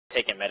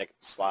taking medic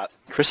slot.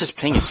 Chris's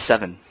ping is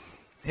 7.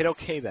 Hit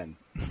OK then.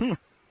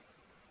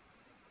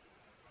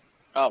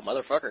 Oh,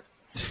 motherfucker.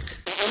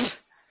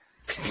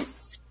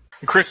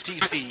 Chris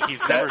TC, he's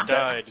never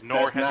died,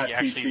 nor has he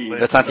actually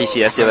lived. That's not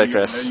TC, that's the other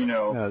Chris.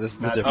 No, this is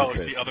the different Oh,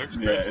 Chris. it's the other Chris.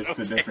 Yeah, it's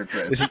the different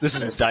Chris. This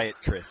is Diet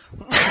Chris.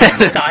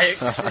 Diet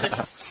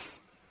Chris.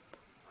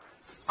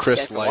 Chris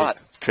That's a Light. lot.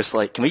 Chris,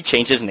 like, can we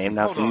change his name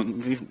now? Hold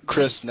on.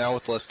 Chris, now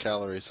with less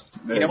calories.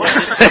 You know what?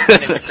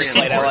 This is green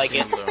light. I like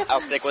it.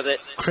 I'll stick with it.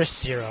 Chris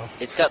Zero.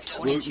 It's got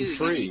 22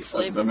 Gluten-free. unique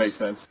flavors. That makes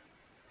sense.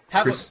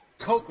 Have Chris- a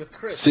Coke with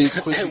Chris. See,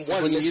 And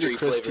one when you eat a mystery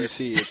Chris flavor.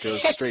 TC, it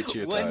goes straight to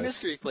your One thighs.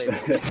 mystery flavor.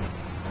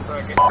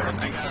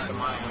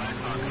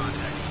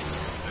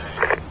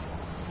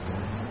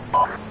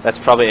 That's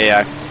probably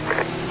AI.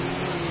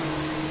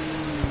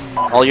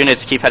 All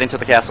units keep heading to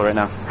the castle right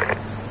now.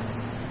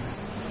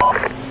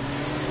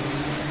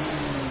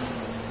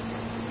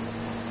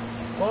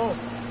 Whoa.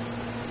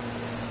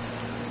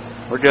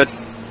 We're good.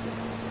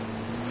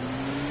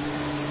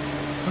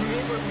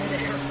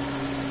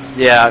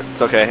 Yeah,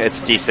 it's okay.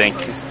 It's desync.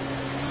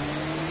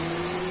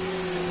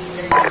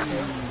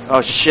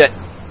 Oh shit.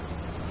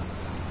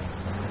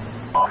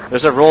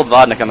 There's a rolled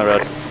Vodnik on the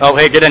road. Oh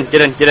hey, get in,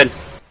 get in, get in.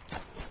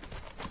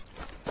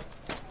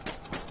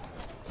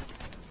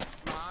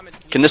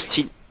 Can this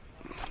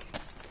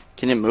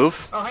Can it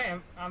move? Oh, hey,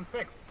 I'm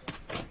fixed.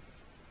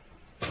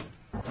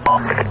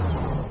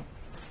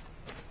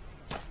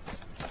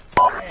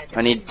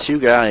 I need 2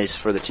 guys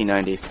for the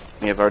T90.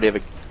 We have already have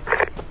a...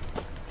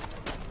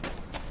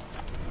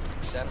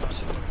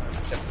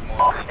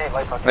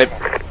 Wait,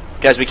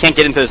 guys, we can't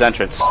get into this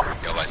entrance.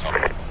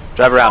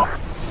 Drive around.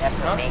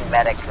 Being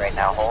medics right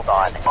now, hold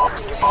on.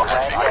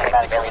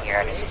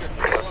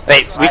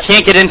 Wait, we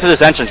can't get into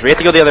this entrance. We have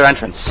to go to the other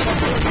entrance.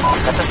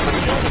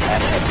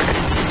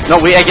 No,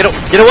 get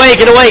away,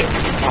 get away!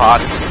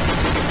 God.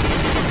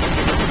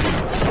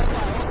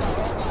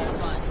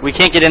 We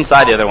can't get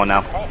inside the other one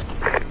now.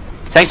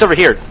 Tank's over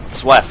here.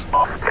 It's west.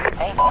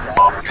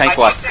 Tank's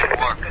west.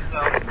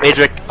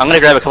 Adric, I'm gonna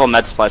grab a couple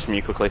med supplies from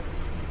you quickly.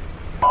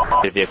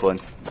 Get a vehicle in.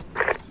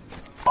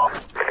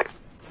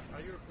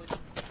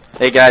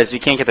 Hey guys, we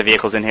can't get the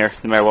vehicles in here,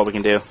 no matter what we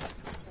can do.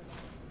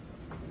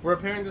 We're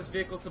repairing this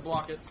vehicle to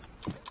block it.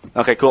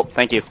 Okay, cool.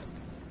 Thank you.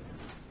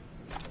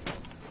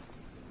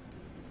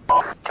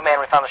 Command,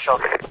 we found the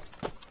shulker.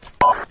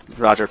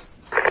 Roger.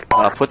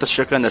 Put the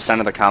shulker in the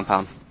center of the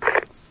compound.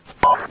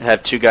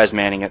 Have 2 guys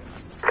manning it.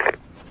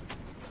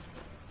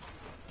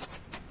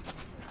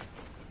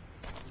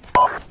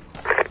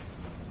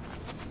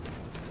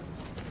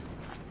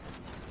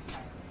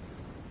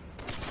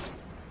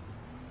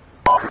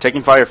 We're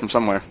taking fire from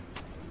somewhere.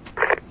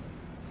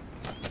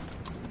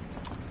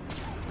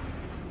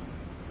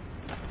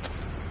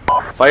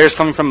 Fire's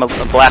coming from a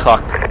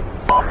Blackhawk.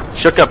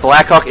 Shuka,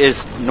 Blackhawk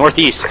is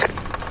northeast.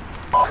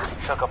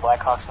 Shulker,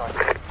 Blackhawks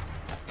north.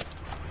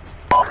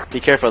 Be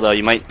careful though,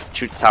 you might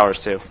shoot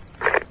towers too.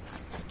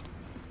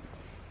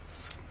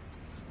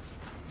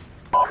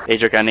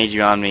 Adric, I need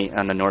you on me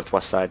on the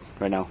northwest side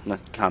right now, in the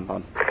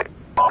compound.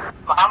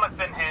 Muhammad's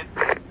been hit.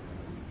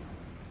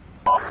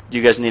 Do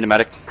you guys need a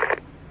medic?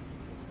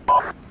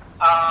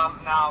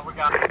 No, we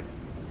got it.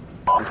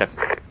 Okay.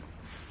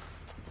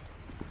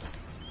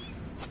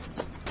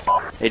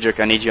 Adric,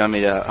 I need you on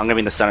me I'm gonna be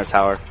in the center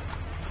tower.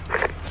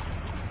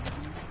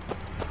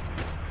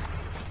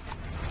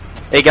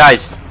 Hey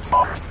guys!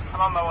 I'm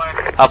on my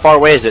way. How far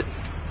away is it?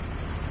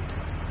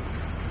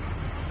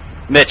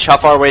 Mitch, how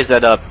far away is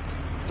that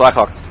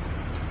Blackhawk?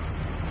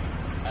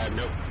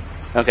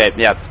 Okay,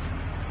 yeah.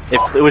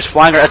 If it was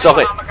flying, that's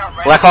okay.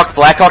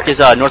 Blackhawk is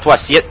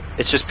northwest. See it?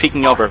 It's just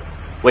peeking over.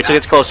 Wait till it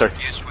gets closer.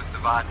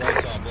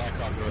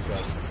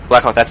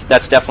 Blackhawk,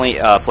 that's definitely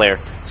a player.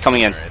 It's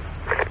coming in.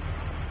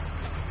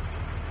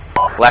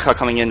 Blackhawk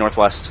coming in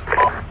northwest.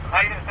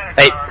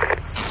 Hey,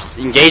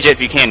 engage it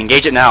if you can.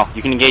 Engage it now.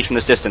 You can engage from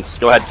this distance.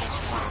 Go ahead.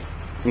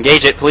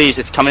 Engage it, please.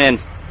 It's coming in.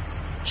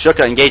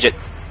 Shuka, engage it.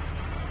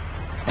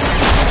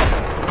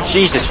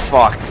 Jesus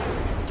fuck.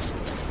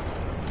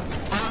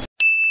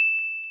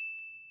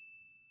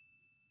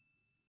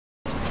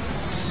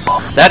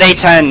 That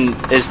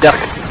A10 is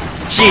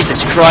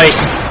Jesus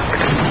Christ.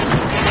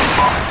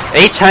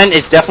 A10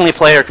 is definitely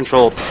player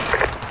controlled.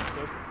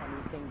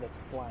 Anything that's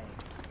flying.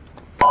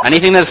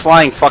 Anything that's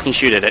flying, fucking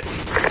shoot at it.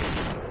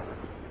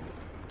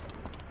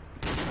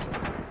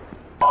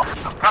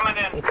 I'm coming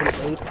in. It's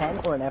an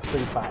A10 or an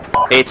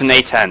F-35. It's an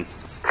A10.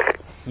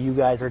 You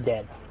guys are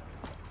dead.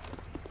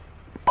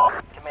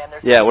 Commander,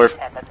 Yeah, we're...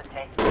 that's a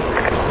tank.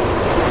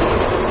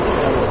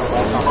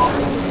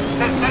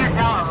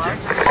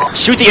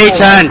 Shoot the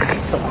A10!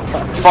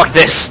 Fuck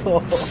this.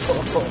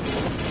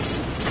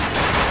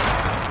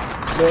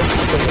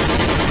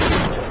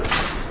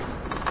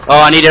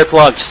 Oh, I need air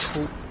plugs.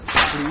 Please,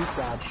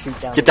 God, shoot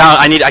down. Get down,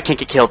 I can't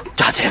get killed.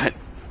 God damn it.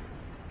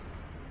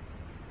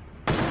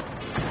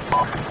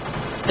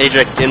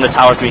 Adric, in the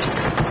tower with me.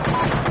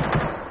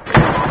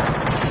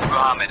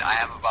 Mohammed, I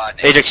have a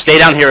body. Adric, stay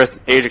down here.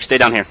 Adric, stay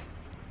down here.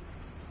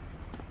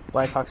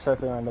 Blackhawk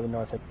circling around to the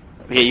north.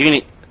 Okay, you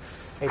can...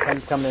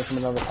 A10's coming in from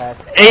another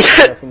pass.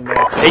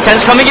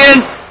 A10's coming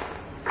in!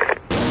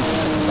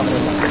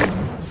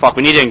 Fuck,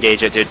 we need to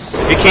engage it, dude. If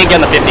you can't get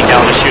in the 50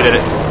 cal, just shoot at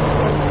it.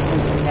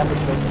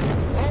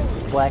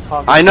 Black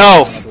Hawk. I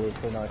know! I believe,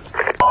 to the north.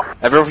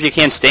 Everywhere you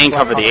can, stay in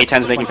cover. The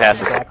A10's making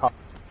passes. Black Hawk.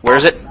 Where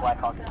is it? Black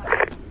Hawk.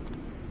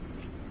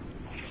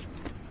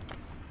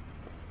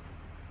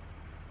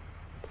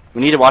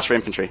 We need to watch for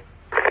infantry.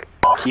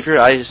 Keep your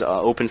eyes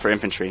open for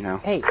infantry now.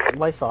 Hey,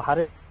 Lysol, how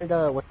did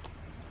what?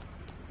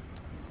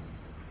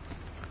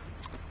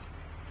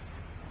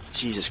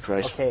 Jesus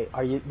Christ. Okay,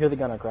 you're the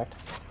gunner, correct?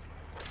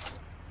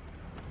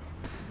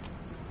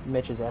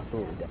 Mitch is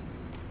absolutely dead.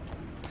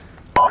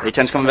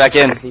 A10's coming back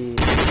in.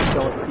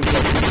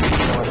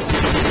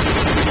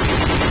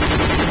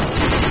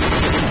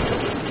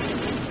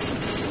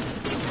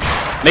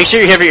 Make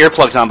sure you have your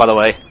earplugs on, by the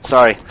way.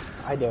 Sorry.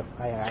 I do.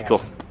 I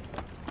Cool.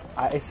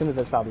 as soon as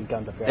I saw these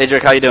guns up there. Hey,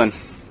 Drake, how you doing?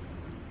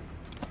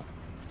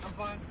 I'm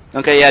fine.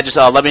 Okay, yeah, just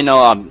let me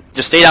know.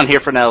 Just stay down here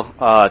for now,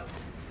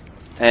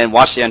 and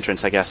watch the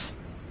entrance, I guess.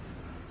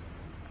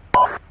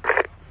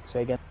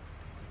 Say again.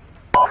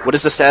 What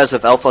is the status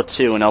of Alpha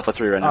 2 and Alpha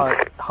 3 right now?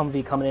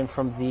 Humvee coming in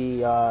from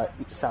the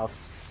south.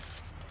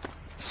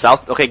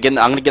 South? Okay, I'm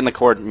gonna get in the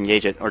cord and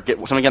engage it. Or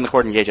somebody get in the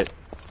cord and engage it.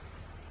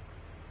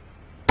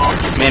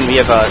 Man, we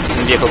have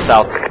vehicle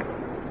south.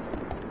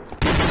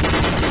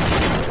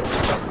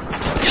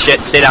 Shit,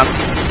 stay down.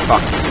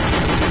 Fuck.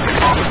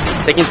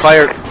 Taking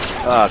fire.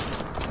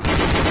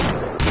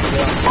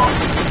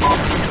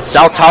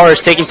 South tower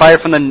is taking fire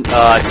from the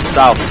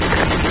south.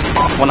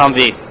 One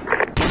Humvee.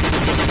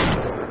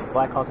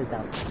 Black Hawk is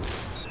down.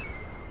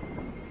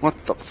 What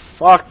the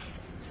fuck?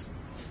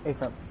 Hey,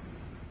 front.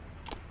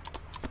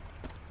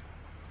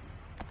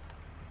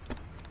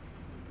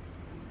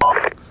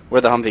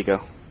 Where'd the Humvee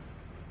go?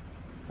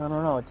 I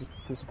don't know, it just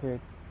disappeared.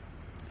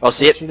 Oh,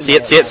 see it? See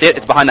it? See it? See it?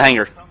 It's behind the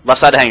hangar. Left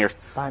side of the hangar.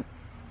 Behind.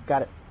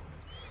 Got it.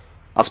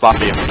 I'll spot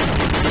for you.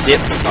 See it?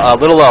 A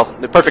little low.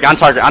 Perfect. On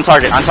target. On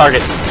target. On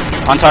target.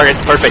 On target.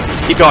 Perfect.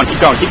 Keep going.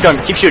 Keep going. Keep going.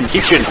 Keep shooting.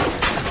 Keep shooting.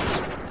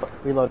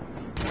 Reload.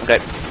 Okay.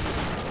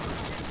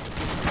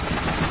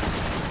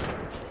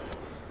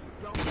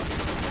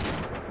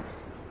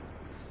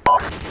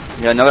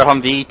 Yeah, another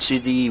Humvee to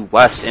the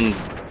west in...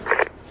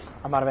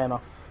 I'm out of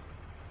ammo.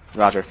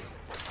 Roger.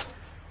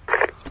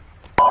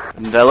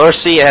 And the lower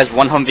sea has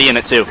one Humvee in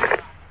it too.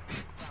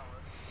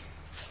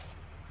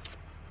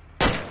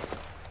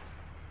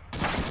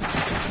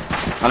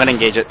 I'm gonna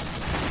engage it.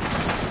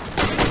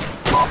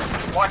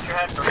 Watch your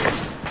head, Chris.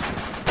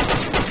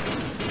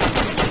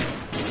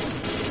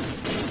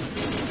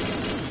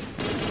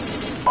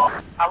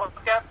 I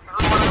look at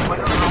through one of the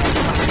windows.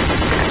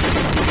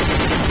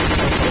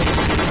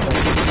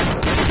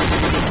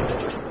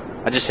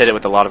 I just hit it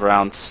with a lot of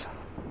rounds.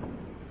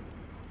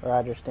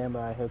 Roger, stand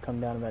by. He'll come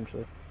down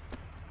eventually.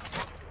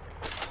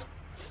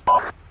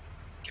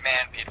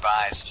 Command, be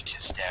advised, Mitch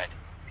is dead.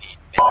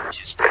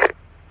 Mitch is dead.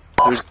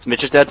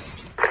 Mitch is dead?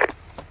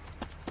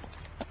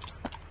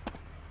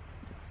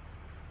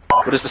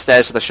 What is the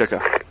status of the Shuka?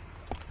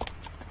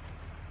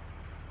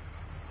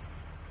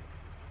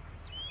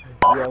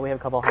 Yeah, we have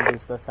a couple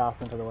Humvees to the south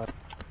and to the west.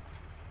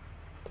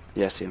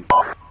 Yeah, I see him.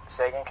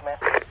 Say again, Command?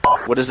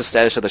 What is the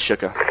status of the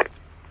Shuka?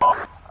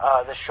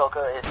 The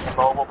Shulka is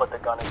immobile, but the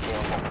gun is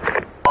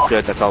capable.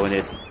 Good, that's all we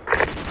need.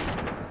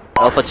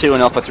 Alpha 2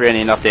 and Alpha 3, I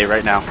need an update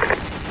right now.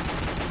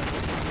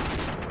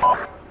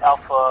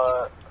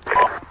 Alpha...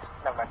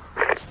 Never mind.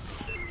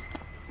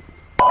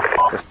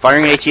 They're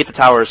firing AT at the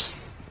towers.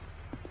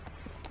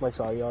 Wait,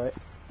 sorry, you alright?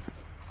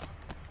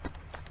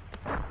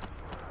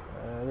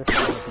 They're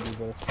trying to do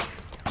this.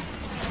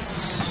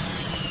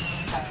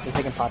 They're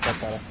taking pot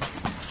shots at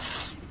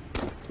us.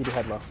 Keep your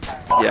head low.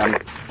 Yeah,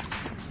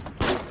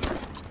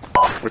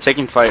 we're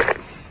taking fire.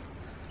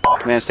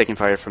 Command's taking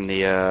fire from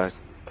the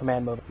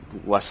Command mode.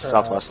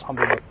 southwest.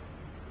 Humvee mode.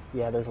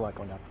 Yeah, there's a lot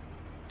going down.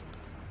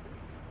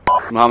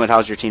 Mohammed,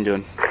 how's your team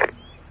doing?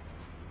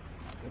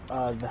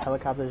 The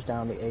helicopter's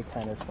down, the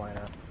A-10 is flying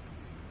around.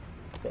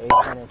 The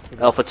A-10 is to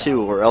the Alpha south.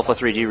 2 or Alpha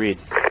 3, do you read?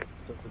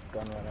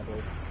 Gun run, I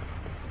believe.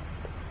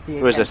 The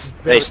Who is A-10 this?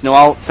 very- Hey,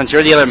 Snowall, since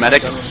you're the other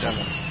medic, gun run.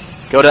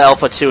 go to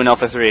Alpha 2 and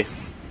Alpha 3.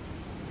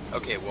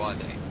 Okay, one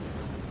day.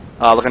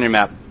 Look on your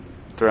map.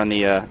 They're on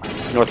the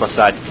northwest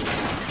side.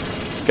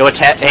 Go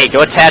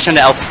attach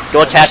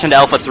into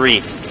Alpha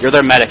 3. You're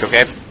their medic,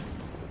 okay?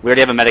 We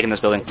already have a medic in this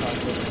building.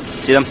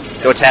 See them?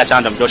 Go attach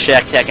onto them. Go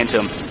shack tech into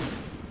them.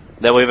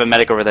 That way we have a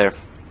medic over there.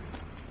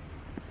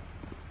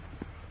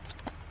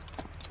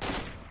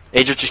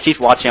 Agent, just keep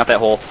watching out that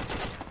hole.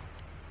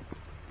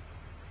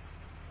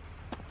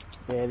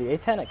 Yeah, the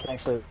A-10 it can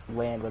actually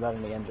land without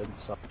any engines,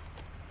 so...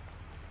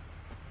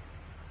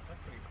 That's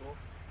pretty cool.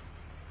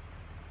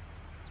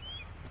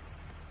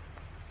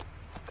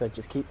 Good,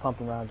 just keep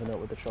pumping rounds into it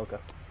with the Shulka.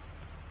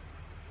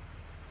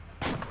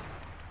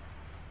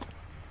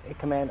 Hey,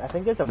 Command, I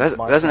think there's a...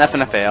 That's an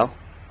FNFAL.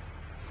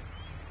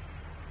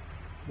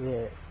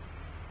 Yeah.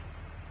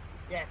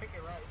 Yeah, I think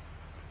you're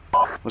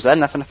right. Was that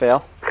an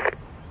FNFAL?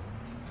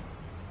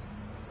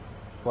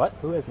 What?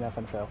 Who is an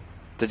FN fail?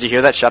 Did you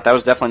hear that shot? That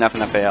was definitely not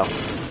an FAL.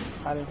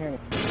 I didn't hear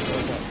anything.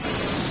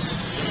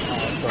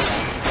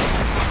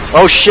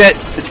 Oh shit!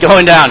 It's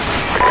going down.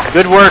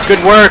 Good work,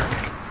 good work.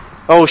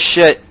 Oh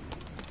shit.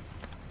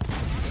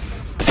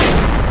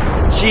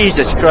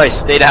 Jesus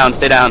Christ, stay down,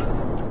 stay down.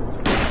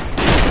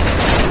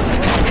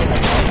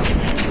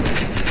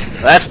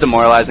 That's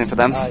demoralizing for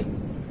them.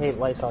 Hey,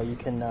 Lysol, you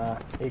can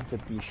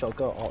exit the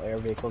Shulka. All air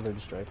vehicles are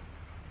destroyed.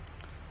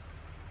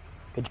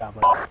 Good job,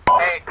 Lysol.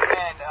 Hey,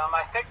 command,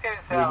 I think there's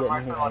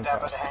marshmallow down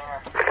by the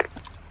hangar.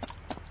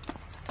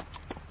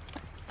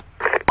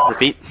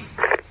 Repeat.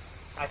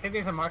 I think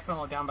there's a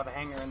marshmallow down by the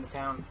hangar in the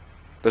town.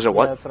 There's a Yeah,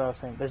 what? that's what I was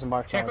saying. There's a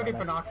marshmallow. Check with your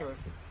down there. binoculars.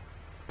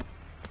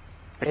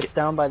 It's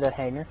down by that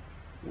hangar.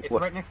 It's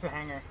What? right next to the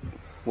hangar.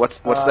 What's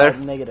there?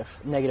 Negative.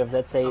 Negative.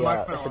 That's a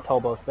marshmallow. it's a toll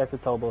booth. That's a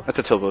toll booth. That's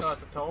a toll Oh, booth.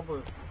 it's a toll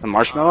booth. A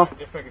marshmallow?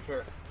 Just making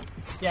sure.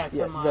 Yeah, it's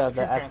Yeah, some, the food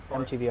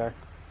transport. MTVR.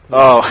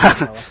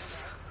 Oh.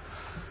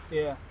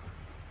 Yeah.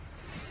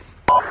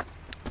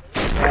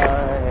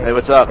 Hey,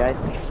 what's up? Guys,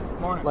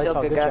 Morning.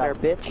 Lysol, good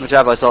job. Good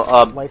job,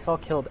 Lysol. Lysol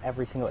killed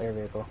every single air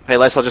vehicle. Hey,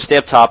 Lysol, just stay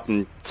up top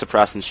and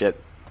suppress and shit.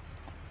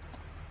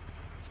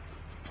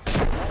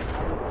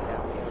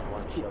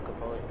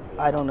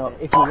 I don't know.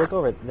 If you look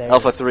over there,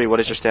 Alpha 3, what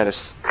is your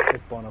status?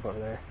 it's blown up over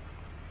there.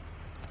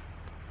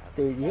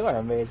 Dude, you are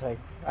amazing.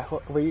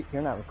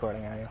 You're not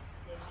recording, are you?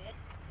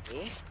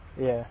 Me?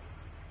 Yeah.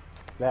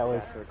 That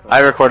was. I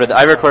recorded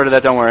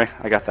that, don't worry.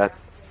 I got that.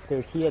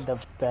 Dude, he had the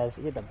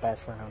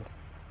best round.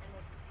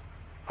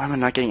 Why am I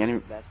not getting any...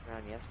 Best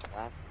round, yes,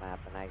 last map,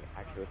 and I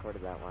actually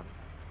recorded that one.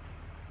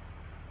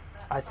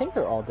 I think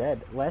they're all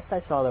dead. Last I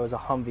saw, there was a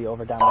Humvee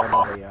over down there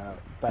by the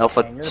by the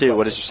Alpha hangar, 2, but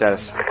what is your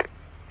status?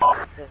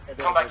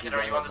 Come back, kid,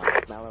 are you on this?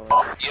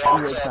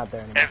 Yeah, it's not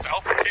there anymore. Is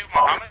Alpha 2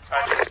 Muhammad?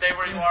 Just stay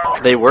where you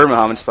are. They were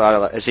Muhammad's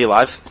thought. Is he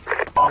alive?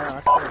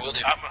 Muhammad's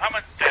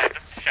dead.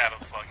 This is Shadow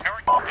Slug. How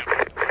are you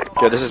doing?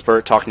 Good, this is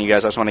Bert talking to you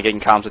guys. I just want to get in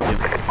comms with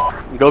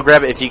you. Go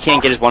grab it. If you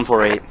can't get his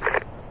 148.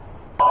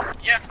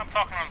 Yeah, I'm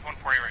talking on his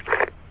 148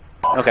 right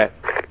now. Okay.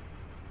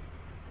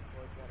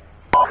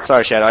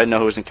 Sorry, Shadow. I didn't know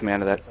who was in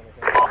command of that.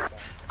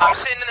 I'm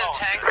sitting in the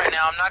tank right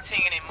now. I'm not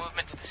seeing any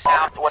movement to the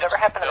south. Whatever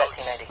happened to that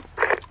T-90?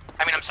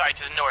 I mean, I'm sorry,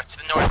 to the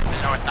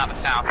north, not the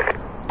south.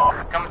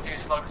 Coming to you,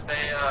 Slug.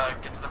 Stay,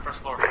 get to the first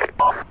floor.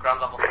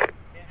 Ground level.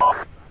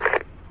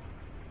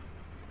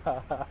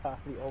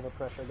 The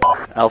overpressure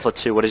guy. Alpha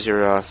 2, what is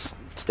your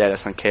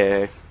status on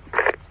KA?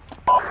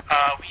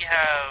 We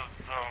have,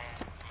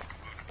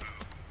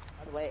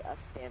 By the way, us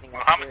standing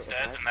up Muhammad's here...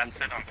 dead, and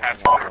that's it, I'm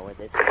passing.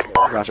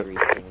 Roger.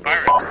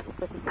 Roger.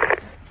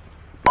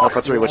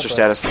 Alpha 3, what's your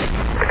status?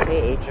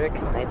 Hey, Adric,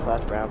 nice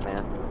last round,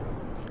 man.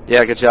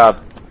 Yeah, good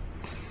job.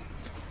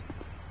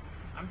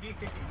 I'm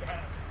D-kicking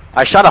back.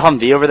 I shot a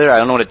Humvee over there. I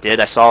don't know what it did.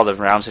 I saw the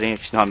rounds hitting. You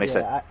know how it makes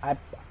that.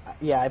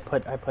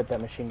 I put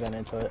that machine gun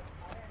into it.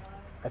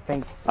 I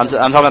think. I'm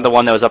talking about the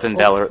one that was up in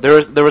Valor. There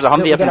was a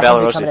Humvee up in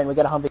Valor. We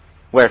got a Humvee.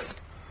 Where?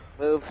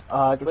 Move.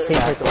 It's the same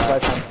place it was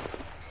last time.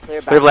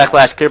 Clear black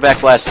blast. Clear back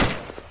blast.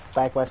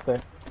 Back west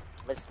clear.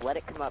 Let's let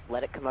it come up.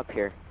 Let it come up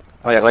here.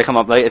 Oh yeah, let it come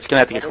up. It's gonna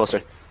have to get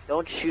closer.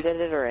 Don't shoot at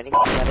it or anything.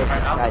 Let it,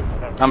 guys.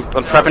 I'm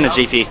prepping a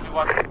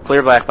GP.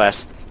 Clear black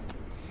blast.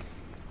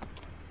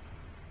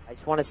 I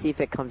just want to see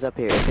if it comes up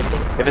here.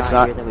 If it's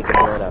not- here, then we can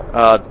blow it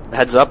up.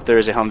 Heads up. There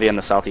is a Humvee on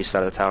the southeast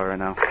side of the tower right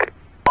now.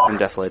 In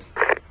defilade.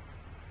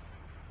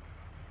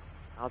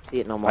 I don't see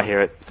it no more. I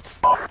hear it.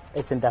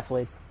 It's in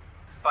defilade.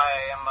 I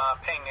am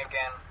ping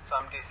again, so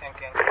I'm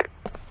desyncing.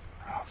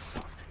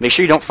 Make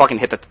sure you don't fucking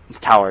hit the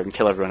tower and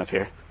kill everyone up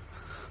here.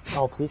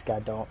 Oh please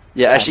God, don't.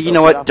 Yeah, actually, you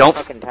know Get what? off Don't.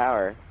 the fucking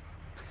tower.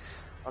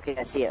 Okay,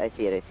 I see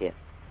it.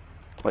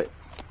 Wait.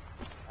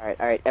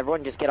 Alright,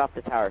 everyone just get off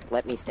the tower.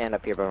 Let me stand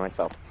up here by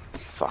myself.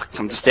 Fuck.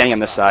 I'm just standing on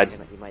this side.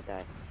 You might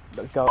die.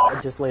 Go.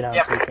 Just lay down so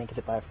you can't get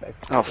hit by a fix.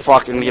 Oh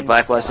fuck! I'm gonna get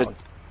black blasted.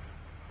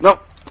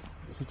 Nope.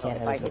 He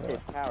can't If I hit hit us.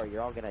 this tower,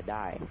 you're all gonna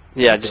die.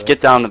 Yeah, just get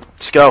down.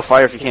 Just go.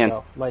 Fire if you can.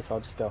 Go. Lysol,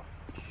 just go.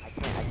 I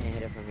can't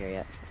hit it from here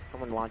yet.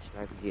 Someone launched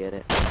an RPG at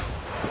it.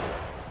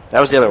 That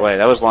was the other way.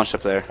 That was launched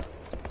up there.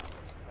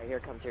 Right, here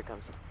it comes.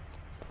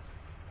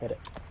 Hit it.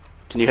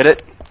 Can you hit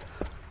it?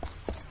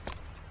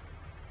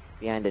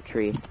 Behind a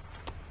tree.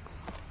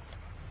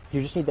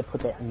 You just need to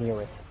put that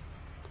near it.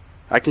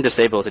 I can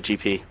disable with a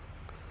GP.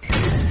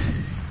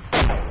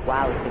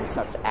 Wow, this thing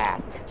sucks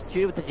ass.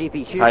 Shoot it with the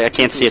GP. Shoot it I with the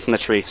can't GP. see. It's in the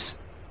trees.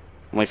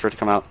 I'm waiting for it to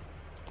come out.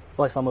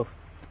 Lysol, move.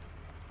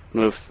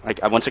 Move.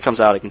 Once it comes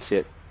out, I can see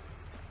it.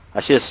 I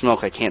see the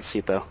smoke. I can't see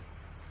it though.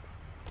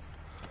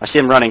 I see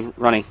him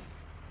running.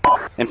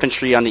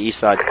 Infantry on the east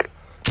side.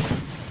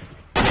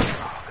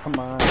 Come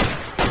on.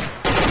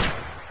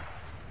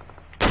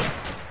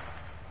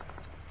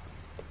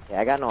 Yeah,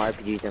 I got no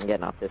RPGs. I'm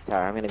getting off this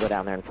tower. I'm gonna go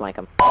down there and flank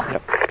them.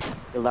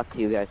 Good luck to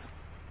you guys.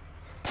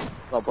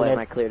 Well, boy, am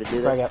I clear to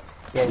do Frag this?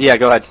 out. Yeah,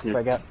 go ahead.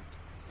 Frag out.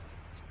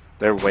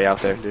 They're way out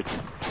there, dude.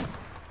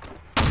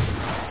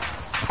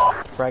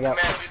 Frag out.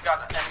 Man, we've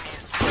got enemies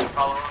to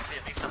follow. We'll see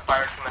if these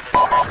fire come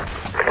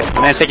in this.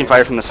 The man's taking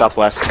fire from the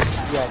southwest.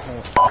 Yeah, I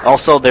can.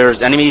 Also,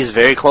 there's enemies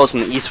very close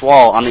on the east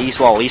wall. At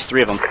least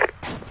 3 of them.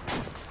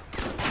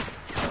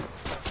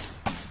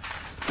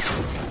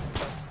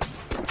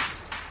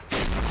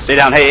 Stay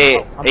down.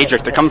 Hey,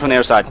 Adric, they're coming from the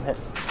other side. I'm hit.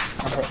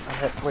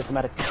 Where's the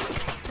medic?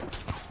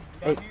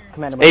 Hey,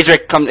 Commander.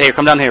 Adric, come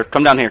down here.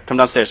 Come down here. Come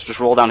downstairs. Just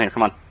roll down here.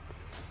 Come on.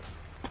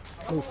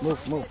 Move.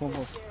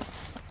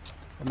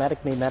 The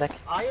medic, me medic.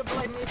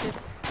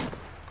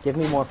 Give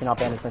me morphine, I'll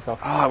bandage myself.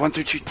 Oh, I went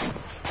through two.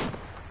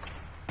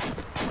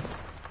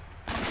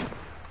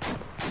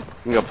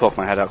 I'm gonna go poke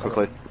my head out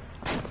quickly.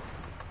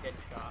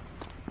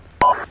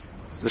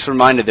 Just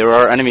reminded, there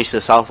are enemies to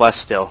the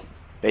southwest still.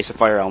 Base of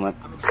fire element.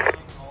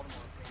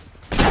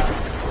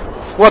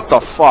 What the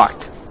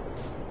fuck?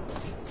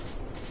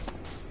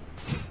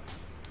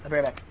 I'll be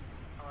right back.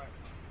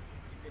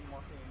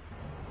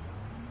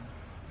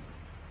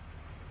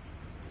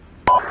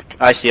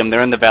 I see them.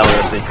 They're in the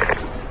Valerosi.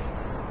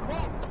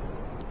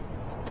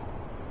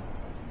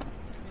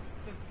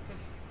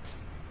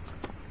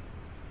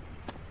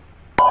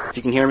 If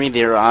you can hear me,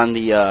 they're on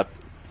the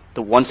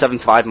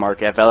 175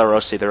 mark at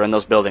Valerosi. They're in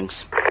those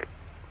buildings.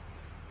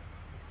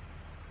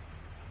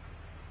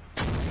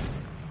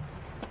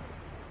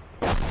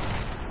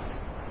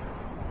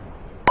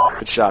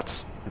 Good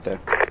shots right there.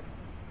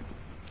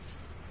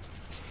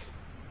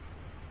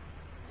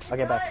 I'll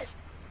get back.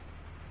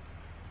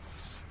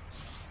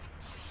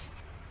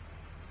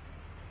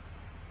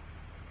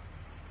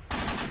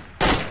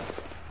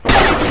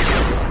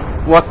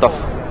 What the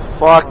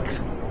fuck?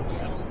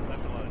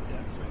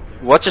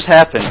 What just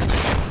happened?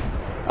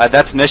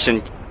 That's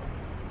mission.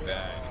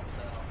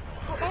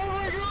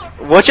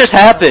 What just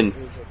happened?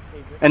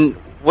 And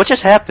what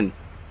just happened?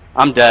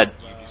 I'm dead.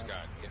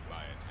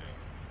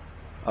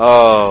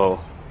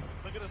 Oh.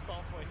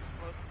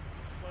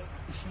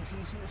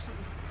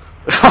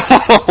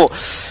 Oh,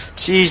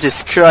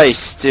 Jesus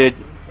Christ, dude.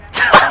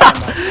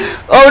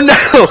 Oh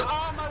no!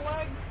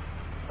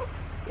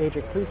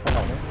 Adric, please come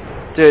help me.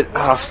 Dude,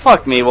 oh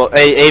fuck me. Well,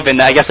 hey, Avon,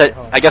 I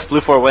guess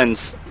Blue 4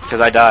 wins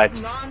because I died.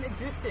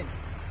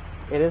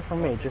 It is for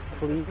me. Just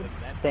please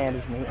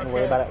bandage me and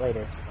worry about it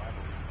later.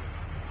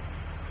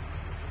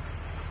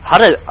 How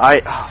did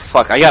I? Oh,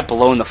 fuck! I got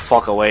blown the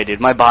fuck away, dude.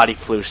 My body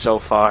flew so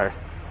far.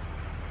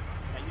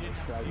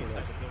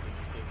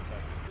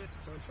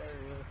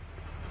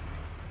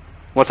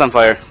 What's on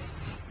fire?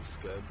 It's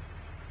good.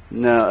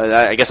 No,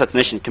 I guess that's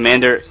mission.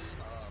 Commander.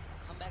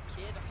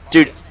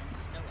 Dude,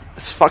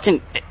 it's fucking.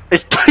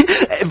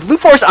 Blue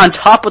 4's on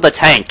top of the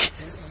tank.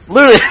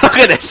 Literally, look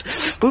at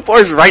this. Blue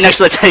 4's right next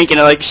to the tank and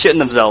they're like shitting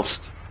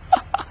themselves.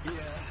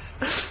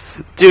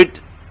 Dude,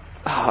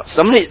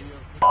 somebody.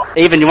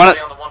 Avon, you wanna?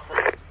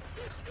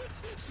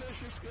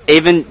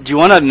 Avon, do you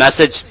want to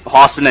message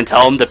Hossman and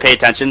tell him to pay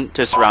attention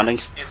to his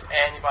surroundings? Is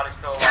anybody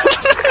still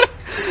alive?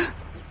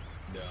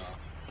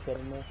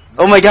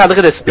 Oh my god, look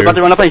at this. They're about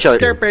to run up on each other.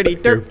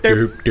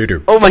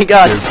 Oh my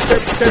god.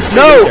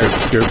 No!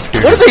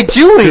 What are they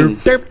doing?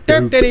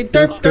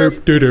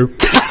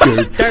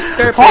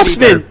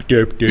 Hossman!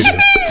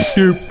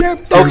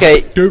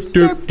 Okay.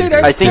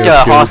 I think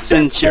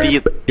Hossman should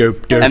be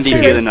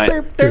MVP of the night.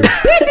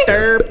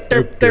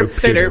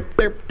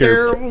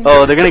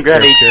 Oh, they're gonna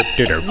grab it.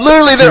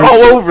 Literally, they're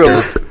all over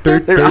him.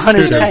 They're on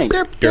his tank.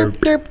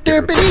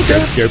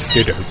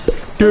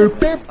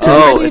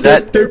 Oh, is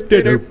that...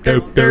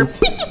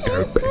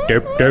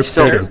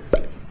 Still here.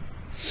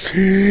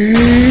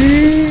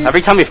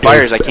 Every time he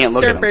fires, I can't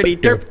look at him.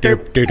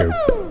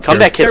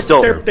 Comeback kid's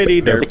still...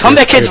 The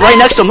comeback kid's right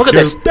next to him, look at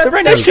this! They're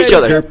right next to each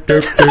other!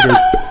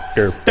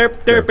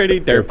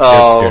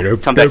 Oh,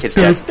 comeback kid's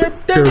dead.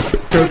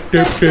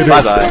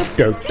 Bye-bye.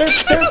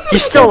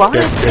 He's still alive?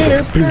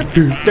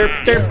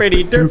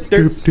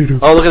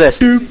 Oh, look at this.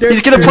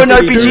 He's gonna put an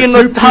RPG in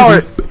the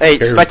tower! Hey,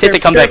 spectate the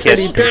comeback kid.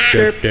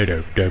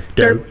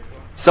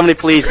 Somebody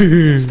please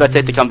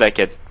spectate the comeback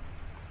kid.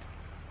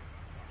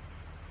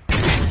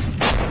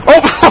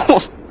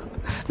 Oh!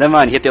 Never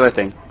mind, hit the other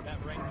thing.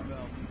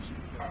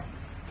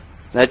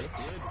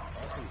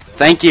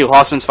 Thank you,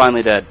 Hossman's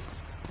finally dead.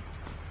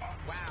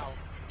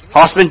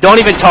 Hossman, don't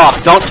even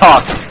talk. Don't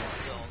talk.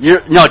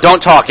 No,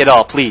 don't talk at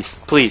all, please.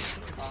 Please.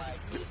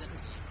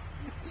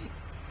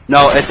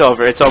 No, it's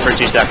over. It's over in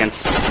 2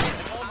 seconds.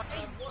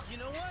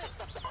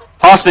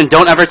 Hossman,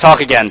 don't ever talk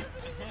again.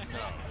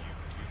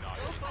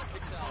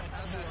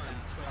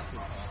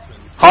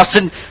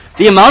 Hossman,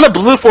 the amount of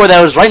Blue 4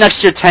 that was right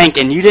next to your tank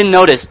and you didn't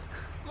notice.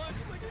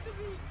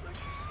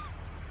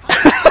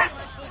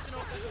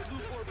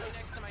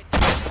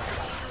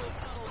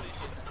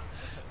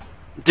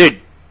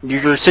 Dude,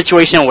 your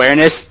situational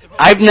awareness.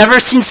 I've never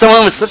seen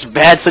someone with such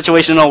bad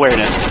situational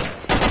awareness.